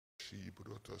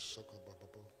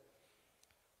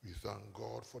We thank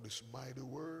God for this mighty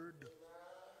word,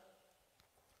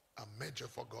 a measure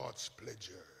for God's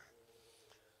pleasure.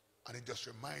 And it just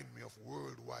reminds me of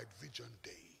Worldwide Vision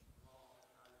Day,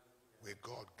 where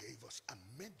God gave us a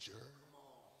measure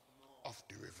of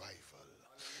the revival.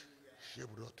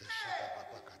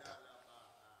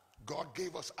 God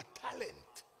gave us a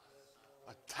talent.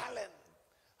 A talent.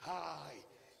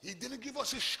 He didn't give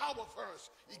us a shower first.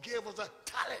 He gave us a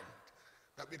talent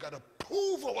that we got to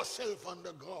prove ourselves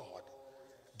under God.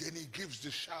 Then he gives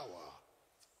the shower.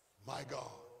 My God.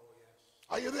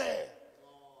 Are you there?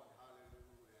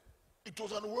 It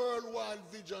was on Worldwide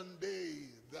Vision Day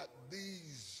that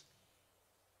these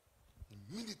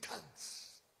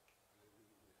militants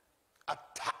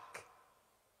attack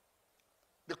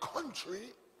the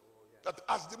country that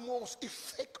has the most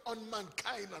effect on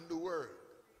mankind and the world.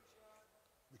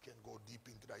 We can go deep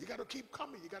into that. You got to keep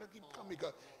coming. You got to keep coming.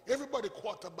 Everybody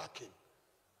quarterbacking.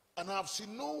 And I've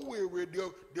seen nowhere where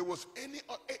there was any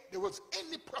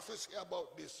prophecy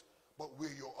about this, but where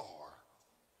you are.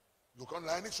 Look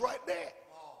online, it's right there.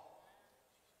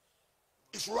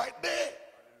 It's right there.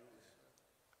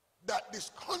 That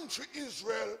this country,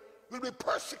 Israel, will be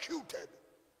persecuted.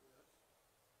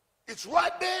 It's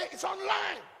right there. It's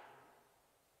online.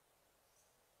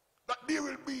 That there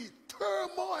will be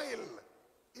turmoil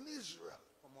in Israel.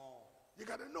 Come on. You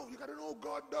got to know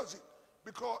God does it.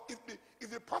 Because if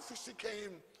the prophecy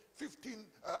came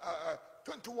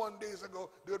 21 days ago,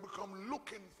 they would become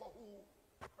looking for who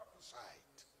prophesied.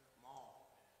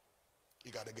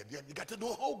 You got to get there. You got to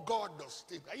know how God does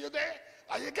things. Are you there?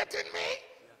 Are you getting me? Yes.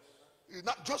 It's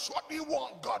not just what we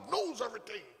want. God knows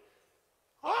everything.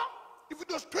 Huh? If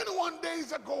it was 21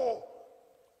 days ago,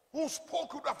 who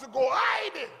spoke would have to go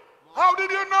hiding. How did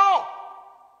you know?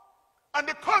 And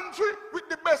the country with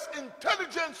the best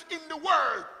intelligence in the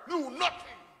world knew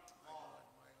nothing.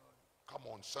 Come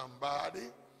on,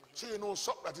 somebody. So you know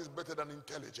something that is better than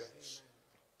intelligence.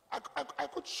 I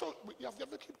could show, you have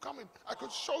to keep coming. I could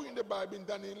show you in the Bible in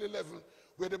Daniel 11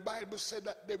 where the Bible said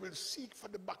that they will seek for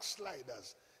the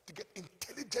backsliders to get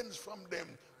intelligence from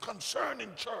them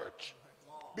concerning church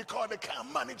because they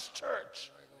can't manage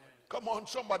church. Come on,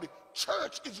 somebody.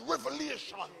 Church is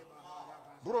revelation.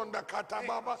 Brunda Kata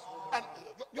Baba. And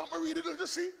you want me to read it? Let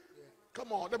us see.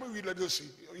 Come on, let me read it. Let us see.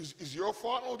 Is your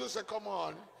fault? Oh, just say, come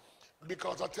on.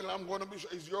 Because I tell them I'm going to be sure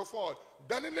it's your fault.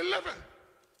 Daniel 11.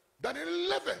 Daniel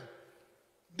 11.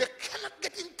 They cannot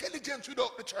get intelligence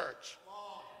without the church.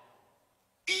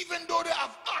 Even though they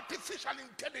have artificial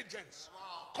intelligence.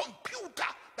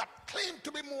 Computer that claim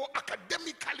to be more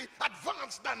academically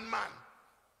advanced than man.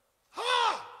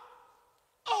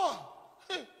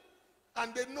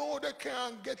 And they know they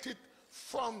can't get it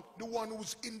from the one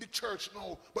who's in the church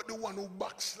now, but the one who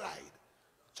backslide.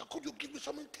 So could you give me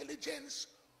some intelligence?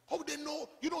 How they know?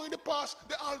 You know, in the past,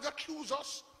 they always accuse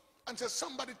us and say,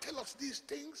 somebody tell us these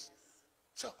things.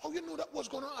 So how you know that was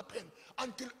going to happen?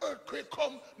 Until earthquake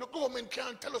come, the government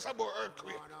can't tell us about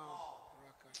earthquake.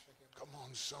 Come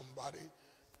on, somebody.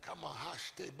 Come on,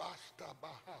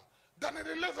 Daniel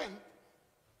 11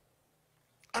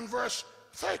 and verse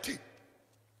 30.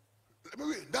 Let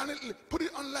me read. Daniel, put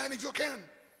it online if you can.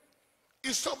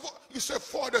 He said,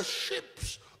 for the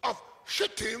ships of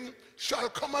Shittim shall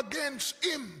come against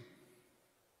him.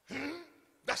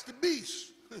 That's the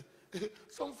beast.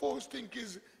 Some folks think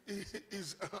is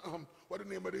what the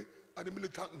name of the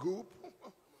militant group.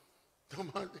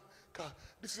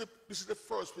 This is the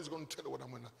first place going to tell you what I'm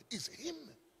going to. It's him.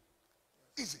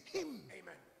 It's him.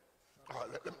 Amen. All right,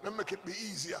 let me make it be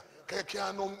easier. You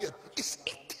can't know yet. It's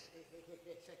it.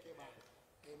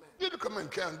 You come and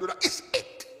can't do that. It's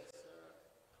it.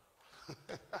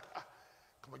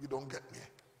 Come on, you don't get me.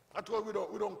 That's why we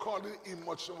don't call it him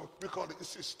much so much. We call it the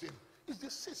system. It's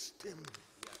the system.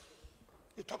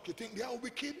 You think they are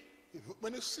wicked?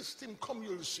 When the system come,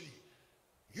 you'll see.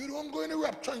 You don't go in the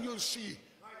rapture and you'll see.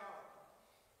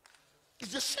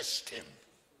 It's the system.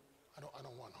 I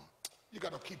don't want to. You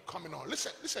got to keep coming on.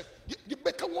 Listen. You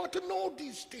better want to know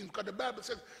these things because the Bible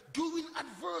says during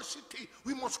adversity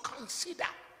we must consider.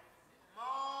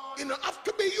 It don't have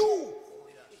to be you.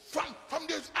 From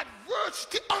this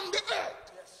adversity on the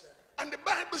earth. And the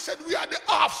Bible said we are the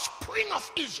offspring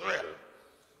of Israel.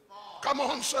 Come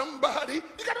on, somebody.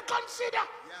 You got to consider.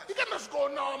 You can't just go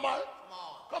normal.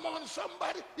 Come on,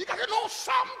 somebody. You got to know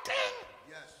something.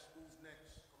 Yes. Who's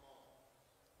next? Come on.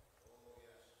 Oh,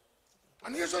 yes.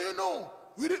 And here's how you know.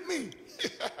 Read it me.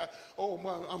 Oh,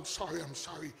 man, I'm sorry.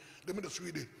 Let me just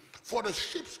read it. For the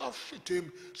ships of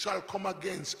Shittim shall come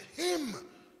against him.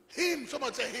 Him.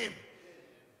 Someone say him.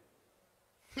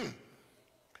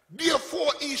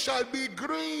 Therefore he shall be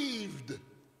grieved,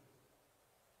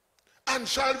 and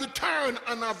shall return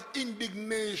and have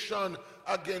indignation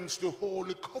against the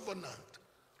holy covenant.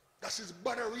 That's his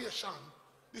botheration.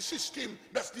 The system,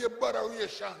 that's their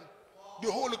botheration.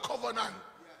 The holy covenant,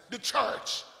 the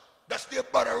church, that's their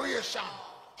botheration.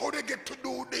 How they get to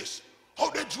do this, how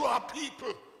they draw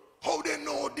people, how they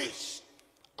know this.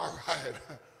 All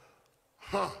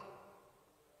right.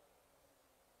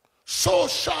 So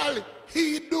shall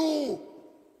he do.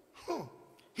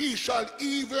 He shall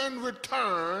even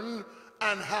return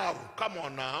and have, come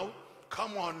on now,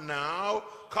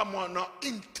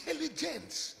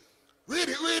 intelligence. Read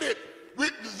it.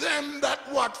 With them that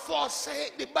what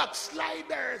forsake the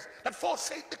backsliders, that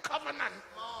forsake the covenant.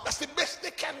 That's the best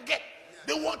they can get.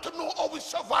 They want to know how we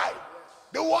survive.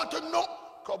 They want to know,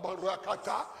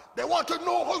 they want to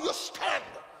know how you stand.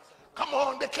 Come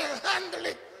on, they can't handle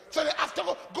it. So they have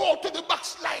to go to the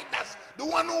backsliders, the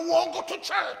one who won't go to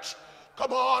church.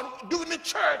 Come on, doing the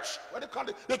church, what they call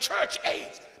it, the church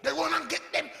aids. They want to get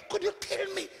them. Could you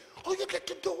tell me how you get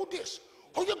to do this?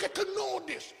 How you get to know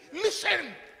this?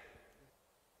 Listen.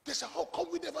 They say, how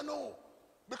come we never know?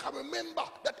 Because remember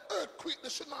that earthquake, the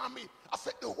tsunami,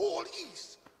 affect the whole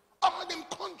East. All them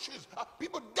countries,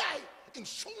 people die in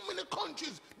so many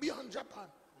countries beyond Japan.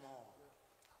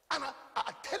 And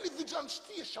a television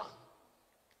station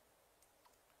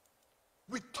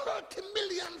with 30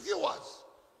 million viewers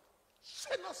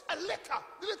sent us a letter.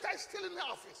 The letter is still in the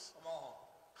office.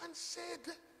 And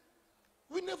said,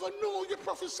 we never know you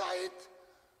prophesied.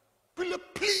 Will you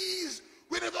please,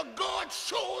 whenever God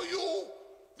show you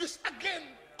this again,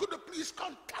 could you please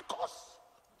contact us?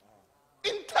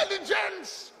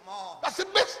 Intelligence. That's the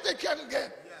best they can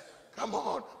get. Come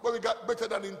on, but we got better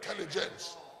than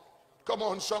intelligence. Come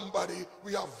on, somebody,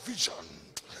 we have vision.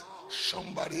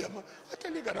 Somebody, I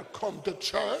tell you, gotta come to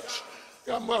church.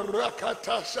 And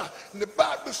the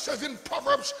Bible says in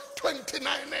Proverbs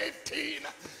 29:18,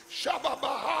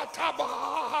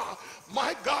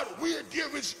 my God, where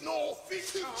there is no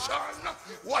vision.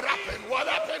 What happened?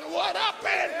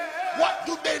 What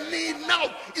do they need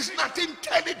now? It's not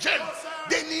intelligence.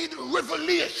 They need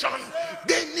revelation.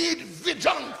 They need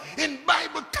vision. In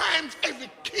Bible times, every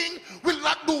king will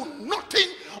not do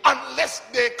nothing unless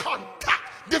they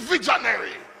contact the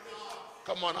visionary.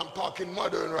 Come on, I'm talking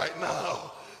modern right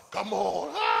now. Come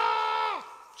on.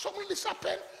 Something this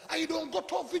happened and you don't go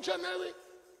to a visionary.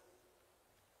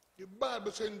 The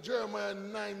Bible says in Jeremiah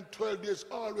 9:12, there's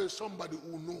always somebody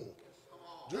who knows.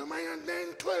 Jeremiah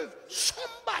 9:12,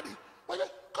 somebody.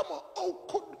 Come on,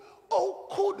 how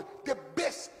could the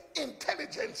best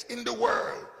intelligence in the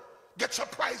world get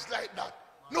surprised like that?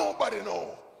 Nobody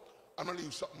knows. I'm going to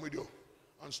leave something with you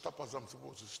and stop as I'm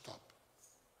supposed to stop.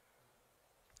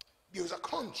 There is a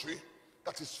country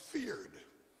that is feared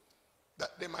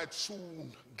that they might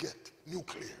soon get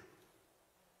nuclear.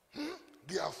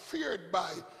 They are feared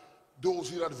by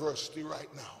those in adversity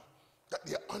right now, that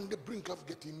they are on the brink of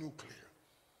getting nuclear.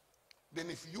 Then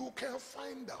if you can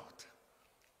find out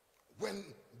when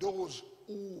those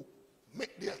who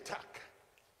make the attack,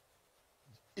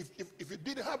 if you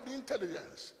didn't have the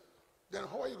intelligence, then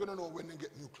how are you going to know when they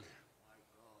get nuclear?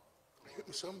 Hit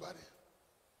me somebody.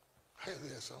 Hey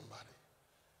there, somebody.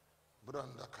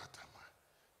 Branda Katama.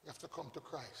 You have to come to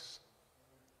Christ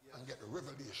and get a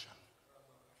revelation.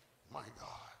 My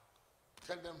God.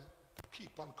 Tell them,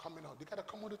 keep on coming out. You got to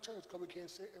come to church because we can't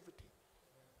say everything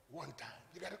one time.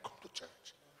 You got to come to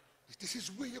church. This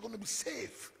is where you're going to be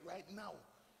safe right now.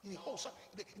 In the house.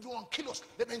 If you want to kill us,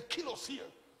 let them kill us here.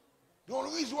 The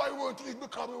only reason why we weren't is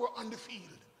because we were on the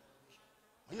field.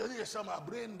 You hear some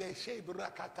brain they shape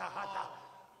rakata hata.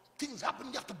 Things happen,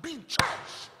 you have to be in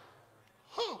church.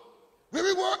 Where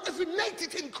we were, every night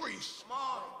it increased.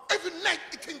 Every night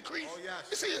it increased. Oh, yes.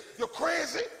 You see, you're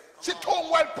crazy. Sit home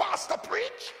while pastor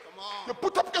preach. You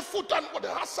put up your foot on the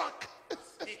hassack.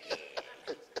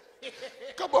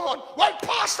 Come on. While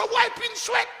pastor wiping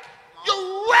sweat,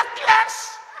 you're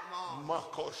reckless.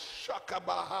 Mako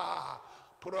shakabaha.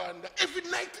 Every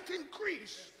night it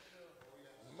increased.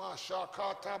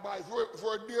 Mashakata. If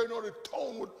we're there, you know, the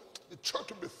town would, the church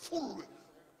will be full with.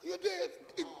 You're there.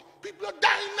 People are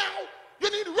dying now. You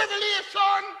need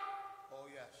revelation. Oh,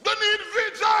 yes. You need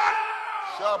vision.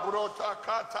 Shabrota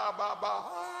kata baba.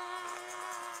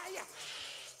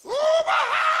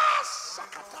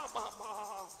 Sakata baba.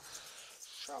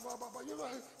 Shababa. You know,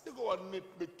 you go and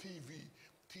make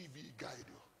TV guide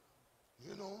you.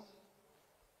 You know?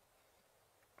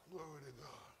 Glory to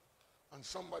God. And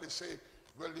somebody say,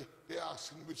 well, they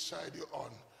asking which side you're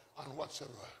on and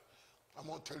whatsoever. I'm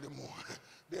going to tell you more.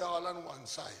 They're all on one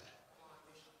side.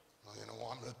 No, you don't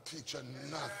want me to teach you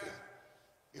nothing.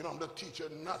 You don't want to teach you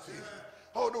nothing.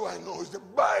 How do I know? It's the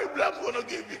Bible I'm going to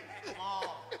give you.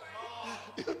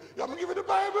 You want me to give you the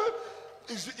Bible?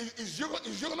 Is you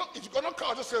going to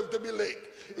cause yourself to be late?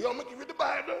 You want me to give you the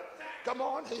Bible? Come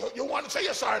on. You want to say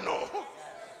yes or no?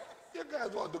 You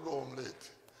guys want to go home late.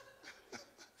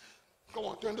 Come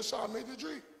on, turn to Psalm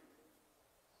 83.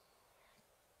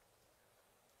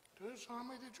 Turn to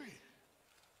Psalm 83.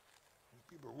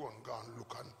 People run, go and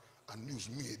look on news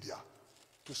media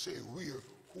to say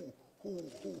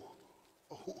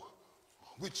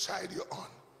which side you're on.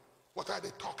 What are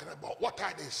they talking about? What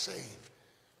are they saying?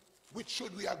 Which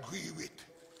should we agree with?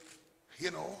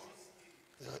 You know,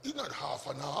 it's not half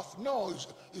and half. No,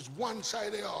 it's one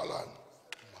side they all on.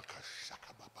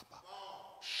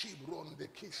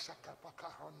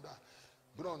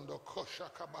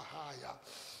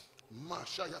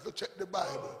 Masha, you have to check the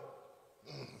Bible.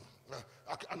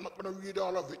 I'm not going to read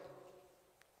all of it.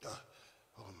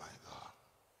 Oh my God.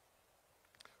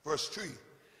 Verse 3,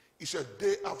 he said,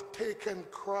 they have taken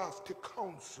crafty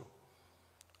counsel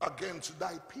against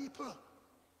thy people.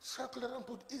 Circle it and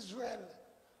put Israel.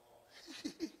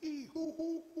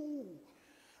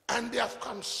 And they have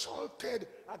consulted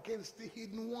against the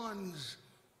hidden ones,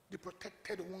 the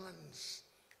protected ones.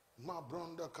 My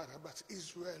brother Karabas,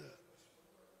 Israel.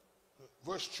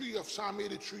 Verse 3 of Psalm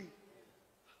 83.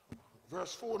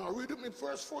 Verse 4. Now read it in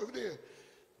verse 4 there.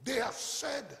 They have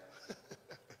said,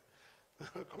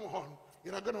 come on,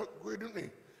 you're not going to read with me.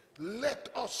 Let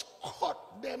us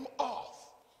cut them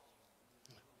off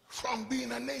from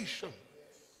being a nation.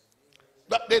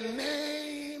 But the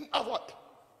name of what?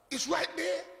 It's right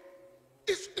there.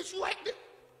 It's right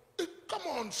there. Come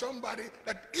on, somebody.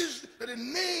 That the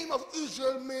name of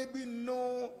Israel may be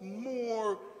no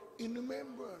more in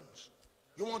remembrance.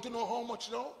 You want to know how much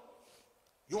now?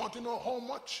 You want to know how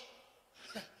much?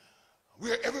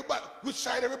 Where everybody, which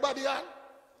side everybody on?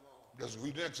 Just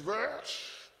read the next verse.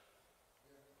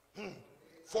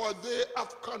 For they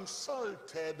have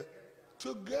consulted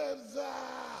together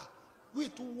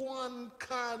with one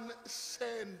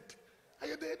consent. Are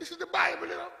you there? This is the Bible,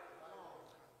 you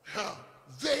know.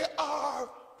 They are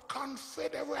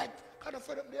confederate.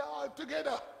 They are all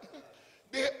together.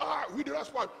 They are, read the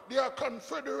last part, they are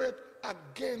confederate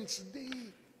against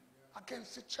the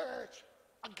church,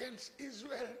 against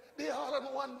Israel. They are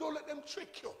on one. Don't let them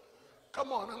trick you.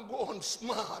 Come on and go on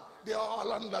smart. They are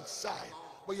all on that side.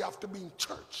 But you have to be in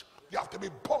church. You have to be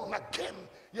born again.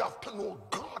 You have to know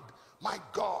God. My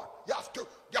God. You have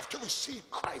to receive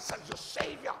Christ as your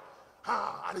Savior.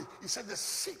 And he said the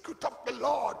secret of the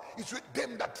Lord is with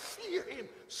them that fear him.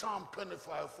 Psalm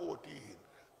 25:14.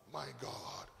 My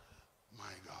God.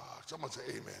 My God. Someone say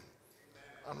amen.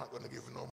 I'm not going to give no